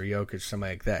Harris or Jokic, something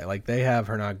like that. Like they have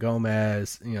Hernan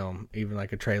Gomez, even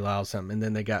like a Trey Lyles, something, and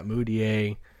then they got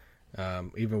Moutier,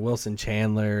 even Wilson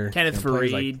Chandler, Kenneth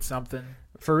Faried, something.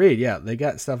 Faried, yeah, they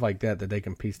got stuff like that they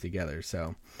can piece together.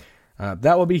 So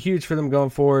that will be huge for them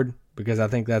going forward because I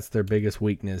think that's their biggest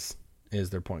weakness is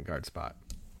their point guard spot.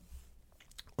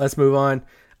 Let's move on.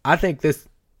 I think this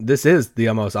is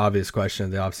the most obvious question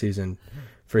of the offseason.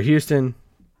 For Houston,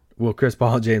 will Chris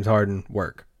Paul and James Harden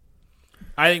work?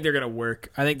 I think they're going to work.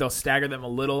 I think they'll stagger them a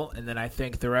little, and then I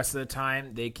think the rest of the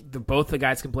time both the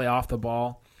guys can play off the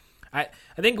ball. I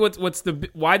think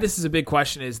why this is a big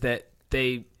question is that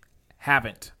they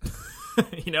haven't.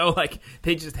 Like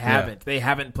they just haven't. Yeah. They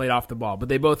haven't played off the ball, but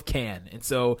they both can. And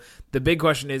so the big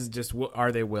question is just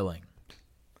are they willing?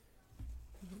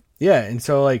 Yeah, and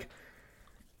so like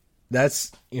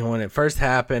that's when it first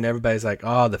happened, everybody's like,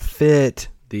 "Oh, the fit,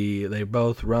 they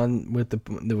both run with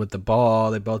the ball,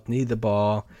 they both need the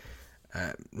ball."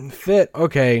 Fit,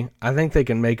 okay, I think they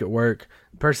can make it work.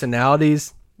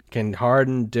 Personalities, can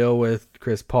Harden deal with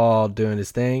Chris Paul doing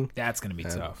his thing? That's going to be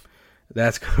tough.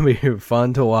 That's going to be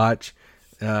fun to watch.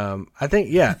 I think,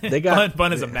 yeah, they got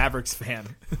fun as a Mavericks fan.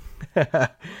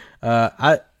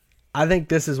 I think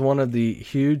this is one of the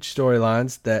huge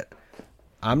storylines that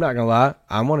I'm not gonna lie.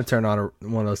 I want to turn on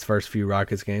one of those first few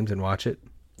Rockets games and watch it.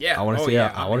 Yeah, I want to see.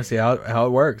 I want to see how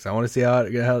it works. I want to see how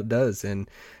it does. And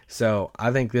so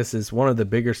I think this is one of the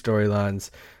bigger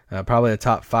storylines, probably a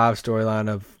top 5 storyline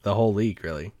of the whole league,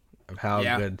 really, of how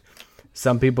good.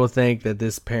 Some people think that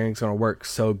this pairing's going to work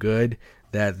so good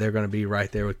that they're going to be right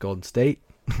there with Golden State.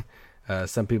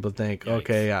 Some people think,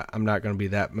 okay, I'm not going to be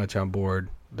that much on board.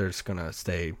 They're just going to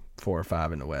stay 4 or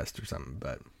 5 in the West or something.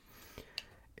 But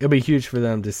it'll be huge for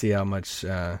them to see how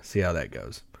that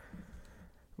goes.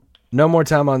 No more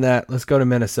time on that. Let's go to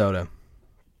Minnesota.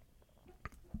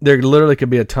 There literally could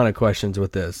be a ton of questions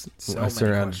with this.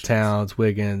 Around Towns,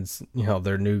 Wiggins,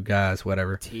 their new guys,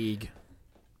 whatever. Teague.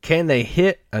 Can they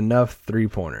hit enough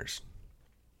 3-pointers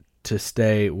to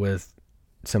stay with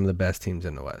some of the best teams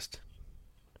in the West?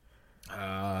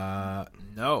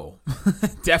 No,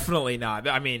 definitely not.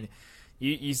 I mean,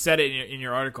 you said it in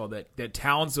your article that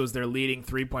Towns was their leading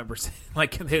 3-point percent.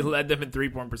 Like they led them in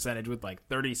 3-point percentage with like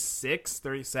 36,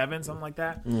 37, something like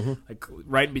that. Mm-hmm. Like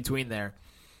right in between there.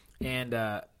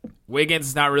 And Wiggins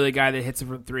is not really a guy that hits it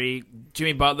from 3.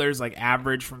 Jimmy Butler's like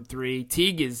average from 3.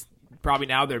 Teague is probably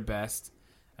now their best.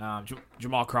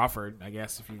 Jamal Crawford, I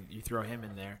guess, if you throw him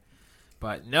in there.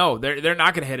 But no, they're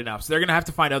not going to hit enough. So they're going to have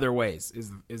to find other ways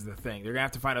is the thing. They're going to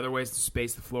have to find other ways to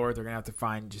space the floor. They're going to have to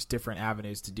find just different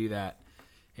avenues to do that.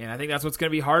 And I think that's what's going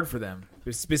to be hard for them.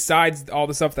 Besides all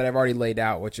the stuff that I've already laid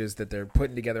out, which is that they're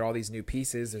putting together all these new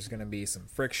pieces, there's going to be some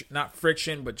friction, not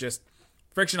friction, but just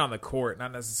friction on the court,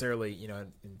 not necessarily,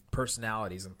 in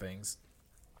personalities and things.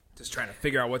 Just trying to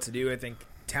figure out what to do. I think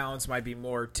Towns might be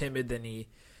more timid than he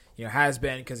has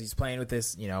been because he's playing with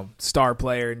this, star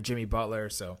player and Jimmy Butler.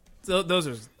 So those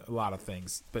are a lot of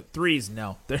things. But threes,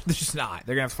 no, they're just not.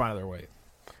 They're going to have to find other ways.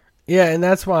 Yeah, and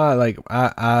that's why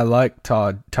I like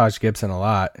Taj Gibson a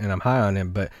lot, and I'm high on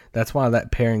him. But that's why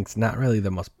that pairing's not really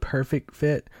the most perfect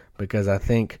fit because I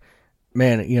think,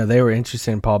 man, they were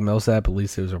interested in Paul Millsap. At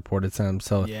least it was reported some.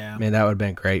 So, man, that would have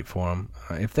been great for them.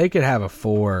 If they could have a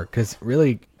 4, because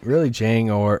really Jang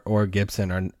or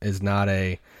Gibson is not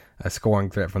a scoring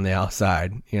threat from the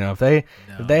outside. If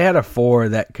they had a 4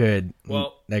 that could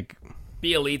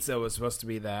Bielitsa was supposed to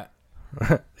be that.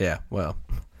 Yeah, well,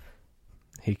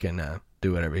 he can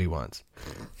do whatever he wants.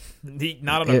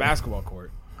 Not on the basketball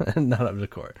court. Not on the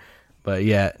court. But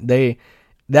yeah, they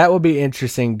that will be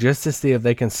interesting just to see if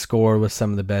they can score with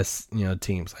some of the best,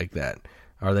 teams like that.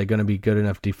 Are they going to be good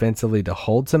enough defensively to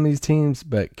hold some of these teams,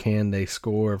 but can they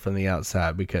score from the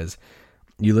outside? Because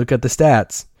you look at the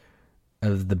stats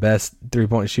of the best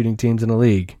three-point shooting teams in the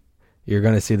league, you're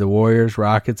going to see the Warriors,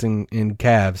 Rockets, and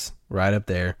Cavs right up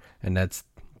there, and that's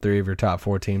 3 of your top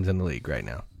 4 teams in the league right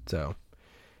now. So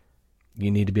you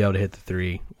need to be able to hit the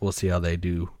three. We'll see how they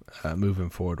do moving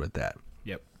forward with that.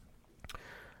 Yep.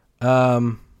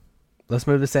 Let's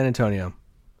move to San Antonio.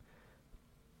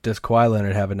 Does Kawhi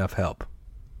Leonard have enough help?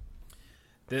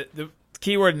 The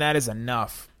key word in that is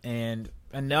enough. And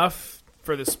enough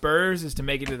for the Spurs is to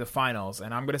make it to the finals.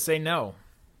 And I'm going to say no.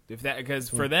 Because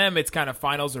for them, it's kind of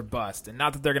finals or bust. And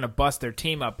not that they're going to bust their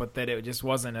team up, but that it just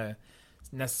wasn't a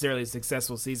necessarily a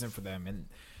successful season for them. And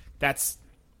that's,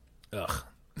 ugh.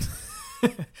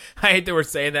 I hate that we're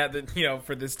saying that,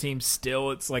 for this team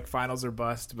still it's like finals or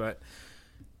bust. But,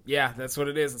 yeah, that's what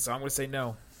it is. And so I'm going to say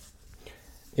no.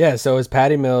 Yeah, so it's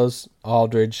Patty Mills,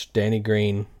 Aldridge, Danny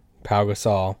Green, Pau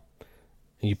Gasol.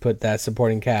 You put that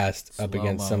supporting cast up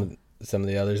against some of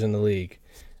the others in the league.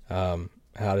 How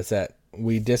does that?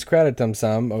 We discredit them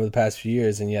some over the past few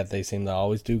years, and yet they seem to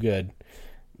always do good.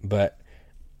 But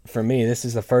for me, this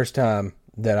is the first time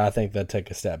that I think they'll take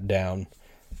a step down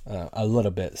a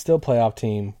little bit. Still playoff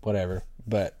team, whatever,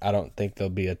 but I don't think they'll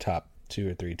be a top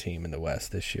 2 or 3 team in the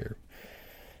West this year.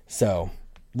 So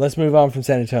let's move on from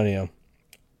San Antonio.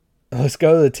 Let's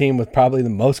go to the team with probably the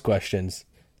most questions,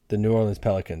 the New Orleans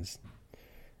Pelicans.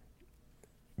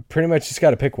 Pretty much just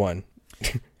got to pick one.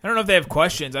 I don't know if they have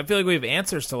questions. I feel like we have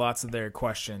answers to lots of their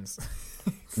questions.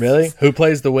 Really? Who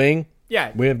plays the wing?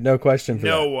 Yeah. We have no question for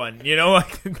no that. one.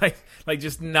 Like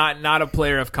just not a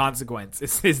player of consequence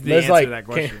is the answer to that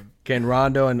question. Can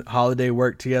Rondo and Holiday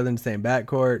work together in the same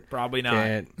backcourt? Probably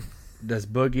not. Does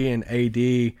Boogie and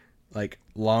AD,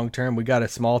 long term, we got a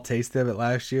small taste of it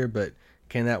last year, but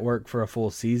can that work for a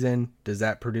full season? Does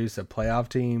that produce a playoff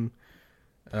team?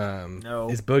 No.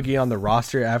 Is Boogie on the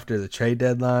roster after the trade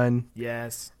deadline?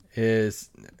 Yes. There's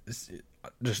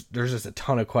just a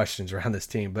ton of questions around this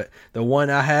team, but the one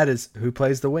I had is who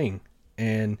plays the wing,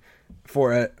 and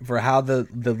for how the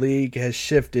league has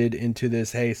shifted into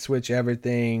this, hey, switch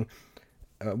everything.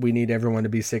 We need everyone to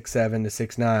be 6'7" to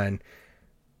 6'9".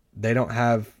 They don't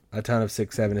have a ton of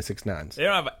 6'7" to 6'9s. They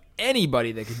don't have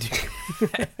anybody that can do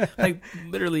that.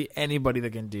 Literally anybody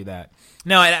that can do that.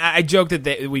 No, I joke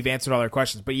that we've answered all their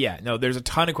questions, but yeah, no, there's a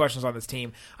ton of questions on this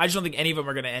team. I just don't think any of them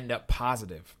are going to end up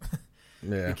positive.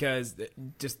 Yeah. Because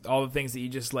just all the things that you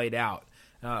just laid out.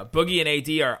 Boogie and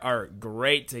AD are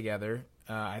great together.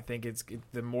 I think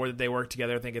the more that they work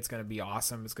together, I think it's going to be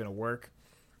awesome. It's going to work.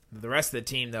 The rest of the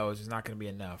team, though, is just not going to be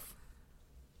enough.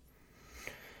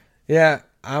 Yeah,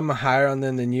 I'm higher on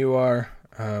them than you are.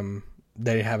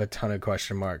 They have a ton of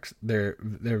question marks. They're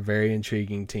a very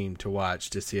intriguing team to watch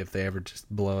to see if they ever just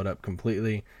blow it up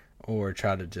completely or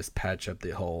try to just patch up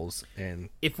the holes. And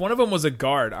if one of them was a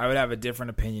guard, I would have a different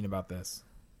opinion about this.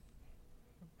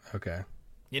 Okay.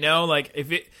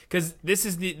 Because this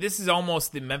is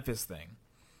almost the Memphis thing,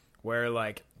 where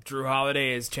Drew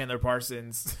Holiday is Chandler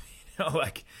Parsons.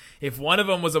 If one of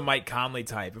them was a Mike Conley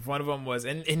type, if one of them was,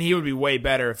 and he would be way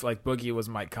better if Boogie was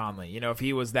Mike Conley. If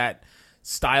he was that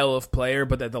style of player,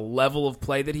 but at the level of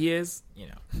play that he is,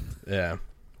 yeah, it'd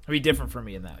be different for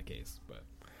me in that case. But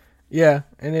yeah,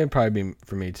 and it'd probably be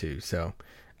for me too. So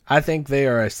I think they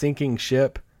are a sinking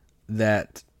ship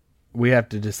that we have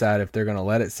to decide if they're going to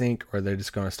let it sink or they're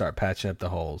just going to start patching up the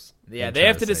holes. Yeah, they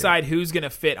have to decide who's going to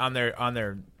fit on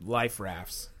their life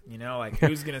rafts.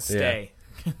 Who's going to stay.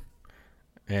 Yeah.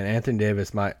 And Anthony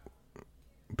Davis might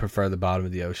prefer the bottom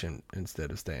of the ocean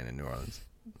instead of staying in New Orleans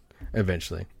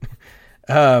eventually.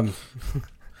 Don't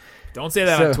say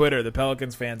that on Twitter. The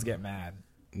Pelicans fans get mad.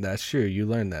 That's true. You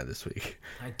learned that this week.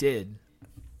 I did.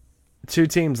 2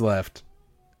 teams left.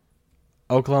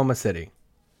 Oklahoma City.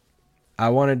 I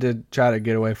wanted to try to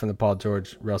get away from the Paul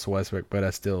George, Russell Westbrook, but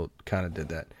I still kind of did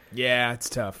that. Yeah, it's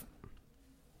tough.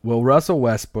 Will Russell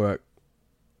Westbrook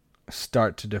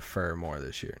start to defer more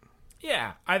this year?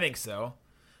 Yeah, I think so.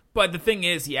 But the thing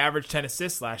is, he averaged 10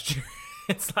 assists last year.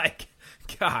 It's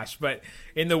gosh, but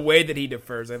in the way that he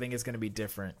defers, I think it's going to be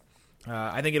different.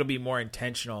 I think it'll be more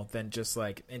intentional than just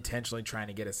intentionally trying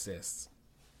to get assists.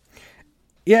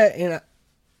 Yeah, and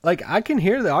I can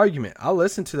hear the argument. I'll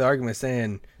listen to the argument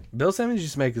saying, Bill Simmons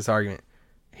used to make this argument.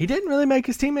 He didn't really make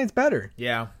his teammates better.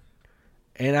 Yeah.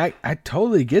 And I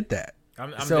totally get that.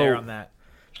 I'm there on that.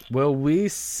 Will we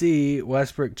see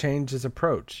Westbrook change his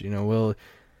approach? Will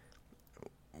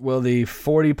the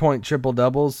 40-point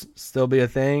triple-doubles still be a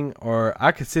thing? Or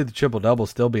I could see the triple-doubles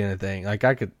still being a thing. I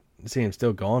could see him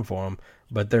still going for them.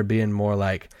 but they're being more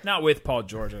like, Not with Paul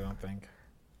George, I don't think.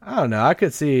 I don't know. I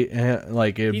could see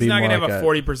like it would He's be not more going to like have a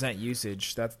 40%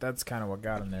 usage. That's kind of what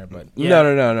got him there. But yeah,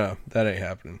 No. That ain't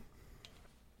happening.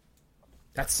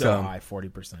 That's so high,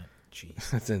 40%.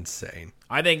 Jeez. That's insane.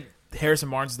 I think Harrison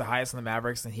Barnes is the highest in the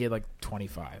Mavericks, and he had like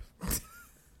 25.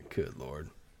 Good Lord.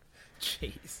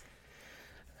 Jeez.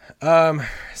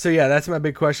 So yeah, that's my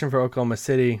big question for Oklahoma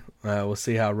City. We'll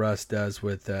see how Russ does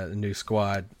with the new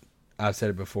squad. I've said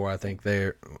it before. I think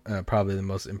they're probably the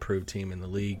most improved team in the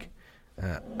league.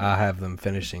 I have them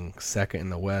finishing second in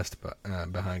the West, but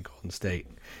behind Golden State.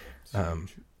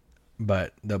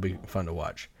 But they'll be fun to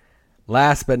watch.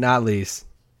 Last but not least,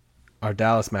 our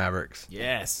Dallas Mavericks.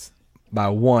 Yes. By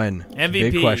one MVP.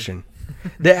 big question.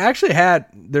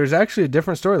 There's actually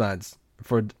different storylines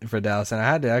for Dallas, and I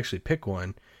had to actually pick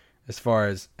one as far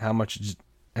as how much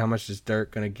is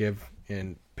Dirk going to give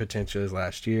in potential his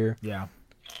last year. Yeah.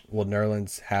 Will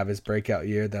Nerlens have his breakout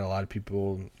year that a lot of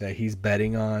people that he's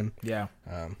betting on? Yeah.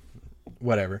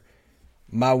 Whatever.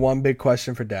 My one big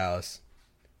question for Dallas: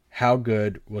 how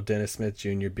good will Dennis Smith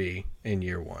Jr. be in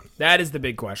year one? That is the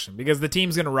big question because the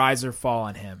team's going to rise or fall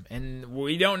on him, and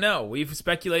we don't know. We've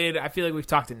speculated. I feel like we've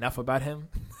talked enough about him.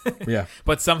 Yeah.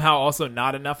 But somehow also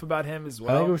not enough about him as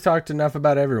well. I think we've talked enough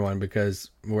about everyone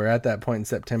because we're at that point in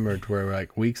September where we're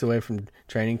like weeks away from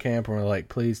training camp, and we're like,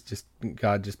 please, just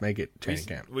make it training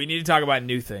camp. We need to talk about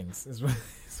new things, is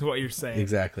what you're saying.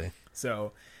 Exactly.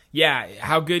 So, yeah,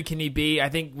 how good can he be? I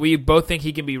think we both think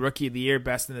he can be Rookie of the Year,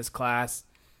 best in this class.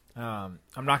 I'm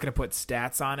not going to put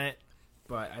stats on it,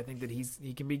 but I think that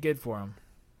he can be good for him.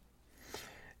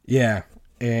 Yeah,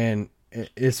 and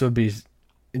this would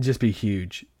just be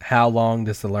huge. How long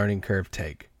does the learning curve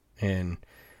take? And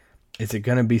is it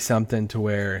going to be something to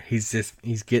where he's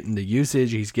getting the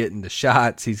usage, he's getting the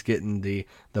shots, he's getting the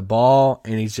ball,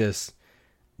 and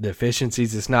the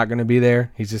efficiency's just not going to be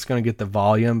there. He's just going to get the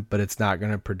volume, but it's not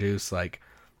going to produce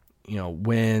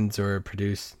wins or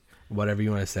produce whatever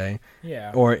you want to say.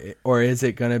 Yeah. Or is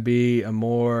it going to be a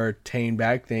more tamed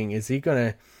back thing? Is he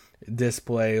going to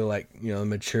display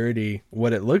maturity,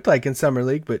 what it looked like in Summer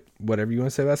League, but whatever you want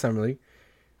to say about Summer League,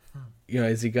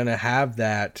 is he going to have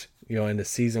that, in the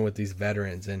season with these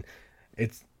veterans? And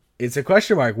it's a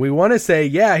question mark. We want to say,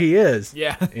 yeah, he is.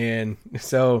 Yeah. And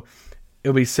so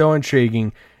it'll be so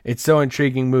intriguing. It's so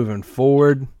intriguing moving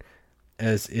forward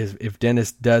as if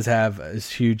Dennis does have a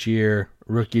huge year,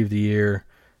 Rookie of the Year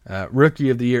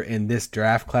in this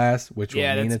draft class, which will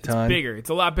mean a ton. It's bigger. It's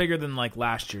a lot bigger than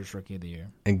last year's Rookie of the Year.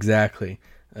 Exactly.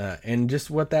 And just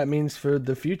what that means for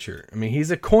the future. I mean,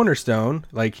 he's a cornerstone.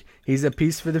 He's a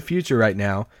piece for the future right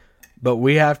now. But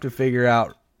we have to figure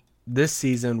out this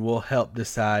season will help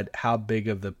decide how big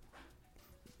of the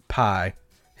pie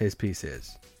his piece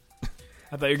is.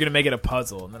 I thought you were going to make it a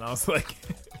puzzle, and then I was like,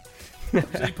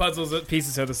 usually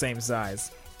pieces are the same size.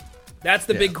 That's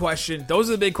the big question. Those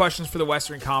are the big questions for the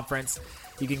Western Conference.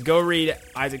 You can go read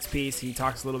Isaac's piece. He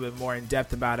talks a little bit more in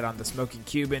depth about it on the Smoking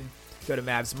Cuban. Go to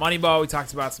Mavs Moneyball. We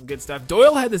talked about some good stuff.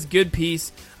 Doyle had this good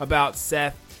piece about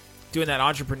Seth doing that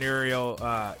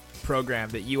entrepreneurial program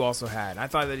that you also had. I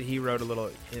thought that he wrote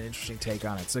an interesting take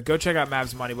on it. So go check out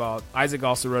Mavs Moneyball. Isaac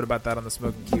also wrote about that on the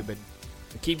Smoking Cuban.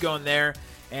 So keep going there.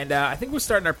 And I think we're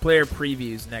starting our player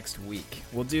previews next week.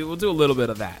 We'll do a little bit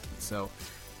of that. So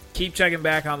keep checking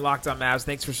back on Locked On Mavs.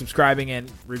 Thanks for subscribing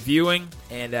and reviewing.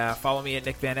 And follow me at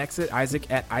Nick Van Exit,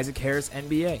 Isaac at Isaac Harris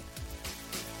NBA.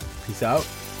 Peace out.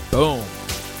 Boom.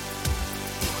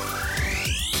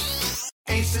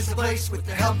 Ace is the place with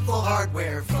the helpful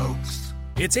hardware, folks.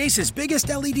 It's Ace's biggest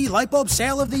LED light bulb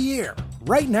sale of the year.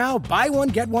 Right now, buy one,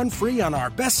 get one free on our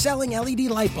best-selling LED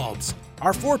light bulbs.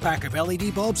 Our 4-pack of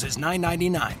LED bulbs is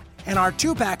 $9.99, and our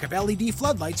 2-pack of LED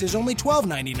floodlights is only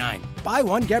 $12.99. Buy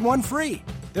one, get one free.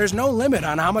 There's no limit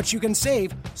on how much you can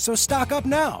save, so stock up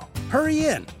now. Hurry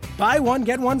in. Buy one,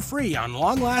 get one free on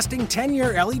long-lasting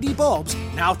 10-year LED bulbs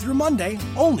now through Monday,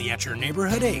 only at your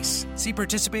neighborhood Ace. See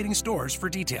participating stores for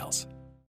details.